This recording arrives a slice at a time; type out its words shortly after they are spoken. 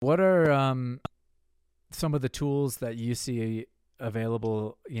some of the tools that you see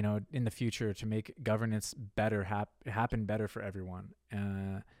available, in the future to make governance better happen better for everyone?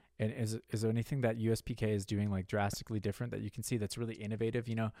 And is there anything that USPK is doing like drastically different that you can see that's really innovative?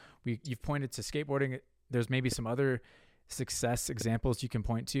 You've pointed to skateboarding. There's maybe some other success examples you can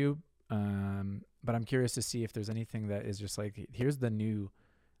point to, but I'm curious to see if there's anything that is just like, here's the new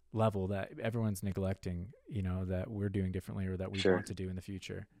level that everyone's neglecting, that we're doing differently or that we Sure. want to do in the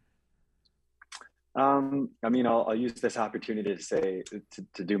future. I'll use this opportunity to say,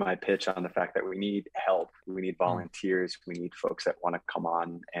 to do my pitch on the fact that we need help, we need volunteers, we need folks that want to come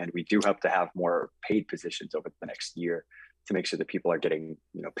on, and we do hope to have more paid positions over the next year to make sure that people are getting,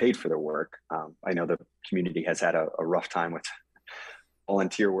 paid for their work. I know the community has had a rough time with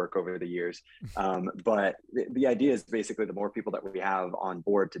volunteer work over the years, but the idea is basically the more people that we have on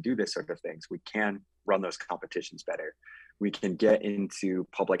board to do this sort of things, we can run those competitions better. We can get into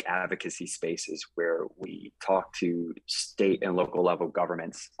public advocacy spaces where we talk to state and local level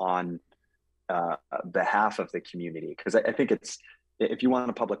governments on behalf of the community. Because I think if you want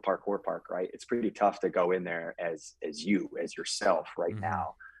a public parkour park, right, it's pretty tough to go in there as yourself right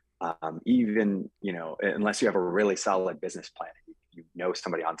now. Even, unless you have a really solid business plan,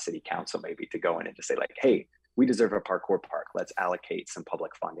 somebody on city council maybe to go in and just say like, hey, we deserve a parkour park. Let's allocate some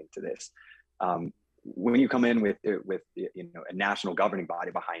public funding to this. When you come in with a national governing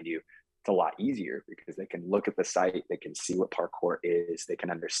body behind you, it's a lot easier because they can look at the site, they can see what parkour is, they can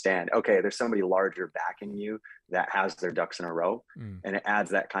understand, okay, there's somebody larger backing you that has their ducks in a row, and it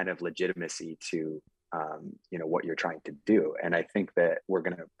adds that kind of legitimacy to what you're trying to do. And I think that we're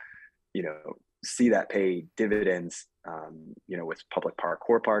going to see that pay dividends with public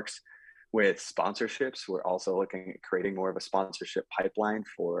parkour parks. With sponsorships, we're also looking at creating more of a sponsorship pipeline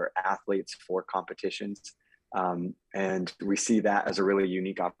for athletes, for competitions. And we see that as a really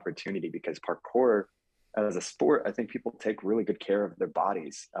unique opportunity because parkour as a sport, I think people take really good care of their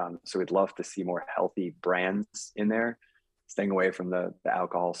bodies. So we'd love to see more healthy brands in there, staying away from the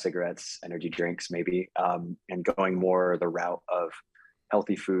alcohol, cigarettes, energy drinks, maybe, and going more the route of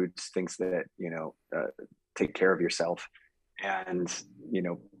healthy foods, things that, take care of yourself and,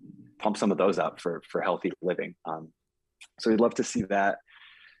 pump some of those up for healthy living. So we'd love to see that.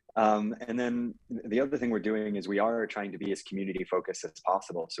 And then the other thing we're doing is we are trying to be as community focused as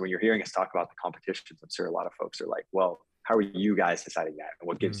possible. So when you're hearing us talk about the competitions, I'm sure a lot of folks are like, well, how are you guys deciding that? And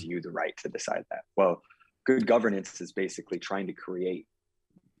what gives you the right to decide that? Well, good governance is basically trying to create,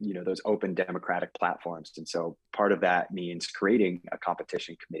 those open democratic platforms. And so part of that means creating a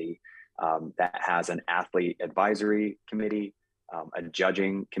competition committee that has an athlete advisory committee, a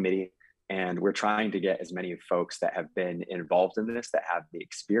judging committee, and we're trying to get as many folks that have been involved in this, that have the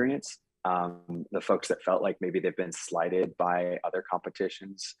experience, the folks that felt like maybe they've been slighted by other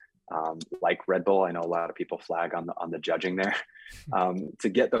competitions, like Red Bull. I know a lot of people flag on the judging there, to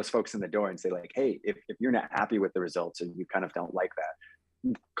get those folks in the door and say like, hey, if you're not happy with the results and you kind of don't like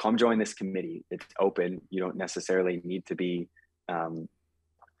that, come join this committee. It's open. You don't necessarily need to be,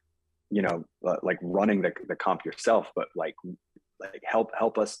 like running the comp yourself, but like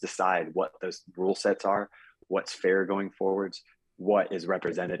help us decide what those rule sets are, what's fair going forwards, what is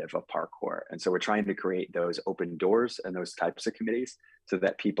representative of parkour. And so we're trying to create those open doors and those types of committees so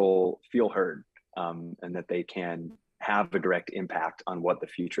that people feel heard, and that they can have a direct impact on what the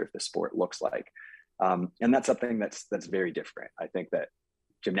future of the sport looks like. And that's something that's very different. I think that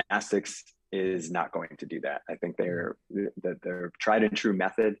gymnastics is not going to do that. I think they're tried and true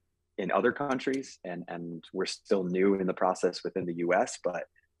method in other countries, and we're still new in the process within the US, but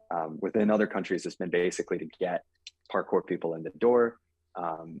within other countries, it's been basically to get parkour people in the door,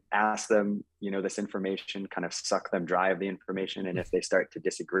 ask them, this information, kind of suck them dry of the information. And if they start to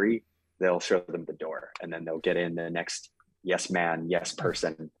disagree, they'll show them the door, and then they'll get in the next yes man, yes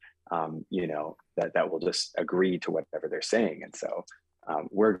person, that will just agree to whatever they're saying. And so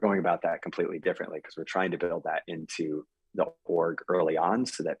we're going about that completely differently because we're trying to build that into the org early on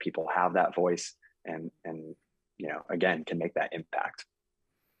so that people have that voice and again, can make that impact.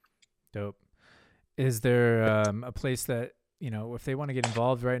 Dope. Is there a place that, if they want to get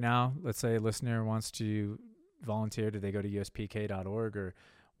involved right now, let's say a listener wants to volunteer, do they go to uspk.org, or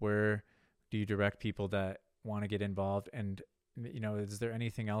where do you direct people that want to get involved? And, is there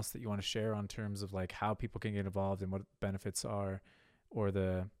anything else that you want to share on terms of like how people can get involved and what benefits are, or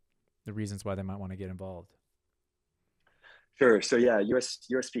the reasons why they might want to get involved? Sure. So yeah,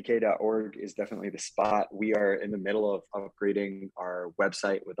 uspk.org is definitely the spot. We are in the middle of upgrading our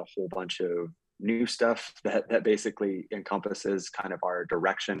website with a whole bunch of new stuff that basically encompasses kind of our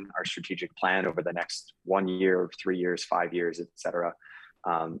direction, our strategic plan over the next 1 year, 3 years, 5 years, et cetera.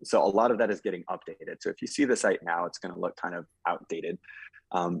 So a lot of that is getting updated. So if you see the site now, it's going to look kind of outdated.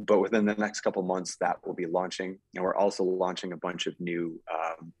 But within the next couple months, that will be launching. And we're also launching a bunch of new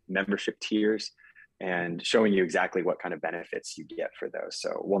membership tiers and showing you exactly what kind of benefits you get for those. So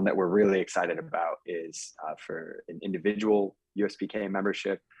one that we're really excited about is for an individual USPK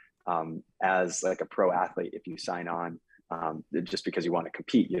membership. As like a pro athlete, if you sign on just because you want to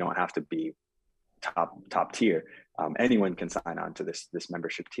compete, you don't have to be top tier. Anyone can sign on to this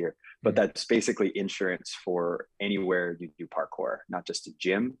membership tier, but that's basically insurance for anywhere you do parkour, not just a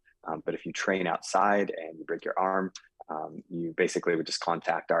gym, but if you train outside and you break your arm, you basically would just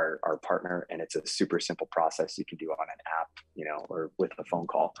contact our partner, and it's a super simple process you can do on an app, you know, or with a phone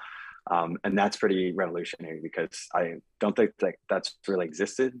call. And that's pretty revolutionary because I don't think that that's really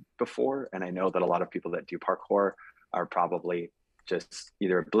existed before. And I know that a lot of people that do parkour are probably just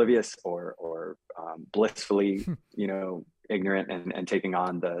either oblivious or blissfully, you know, ignorant and taking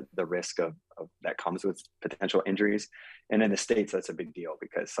on the risk of that comes with potential injuries. And in the States, that's a big deal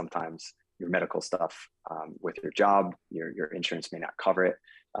because sometimes your medical stuff with your job, your insurance may not cover it.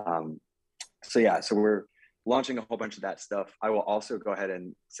 So we're launching a whole bunch of that stuff. I will also go ahead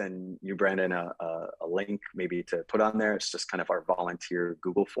and send you, Brandon, a link maybe to put on there. It's just kind of our volunteer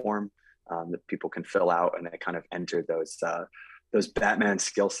Google form that people can fill out, and they kind of enter those Batman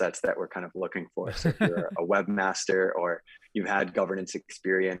skill sets that we're kind of looking for. So if you're a webmaster or you've had governance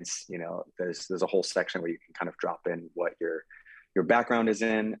experience, you know, there's a whole section where you can kind of drop in what your background is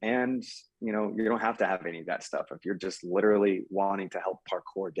in. And, you know, you don't have to have any of that stuff. If you're just literally wanting to help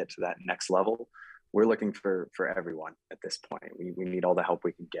parkour get to that next level, we're looking for everyone at this point. We need all the help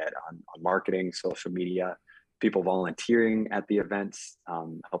we can get on marketing, social media, people volunteering at the events,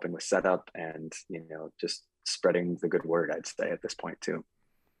 helping with setup, and, you know, just spreading the good word, I'd say, at this point too.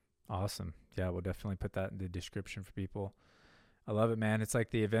 Awesome. Yeah, we'll definitely put that in the description for people. I love it, man. It's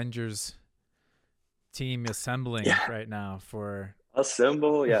like the Avengers team assembling right now for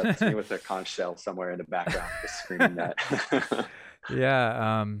Assemble. Yeah, it's me with a conch shell somewhere in the background just screaming that.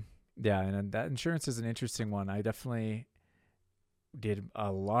 Yeah. Yeah, and that insurance is an interesting one. I definitely did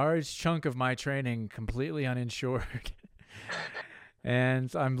a large chunk of my training completely uninsured.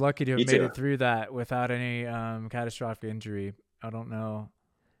 And I'm lucky to have made it through that without any catastrophic injury. I don't know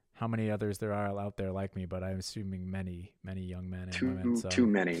how many others there are out there like me, but I'm assuming many, many young men and women. So. Too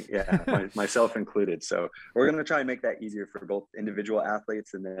many, yeah, myself included. So we're going to try and make that easier for both individual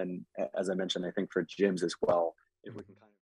athletes, and then, as I mentioned, I think for gyms as well, if we can kind of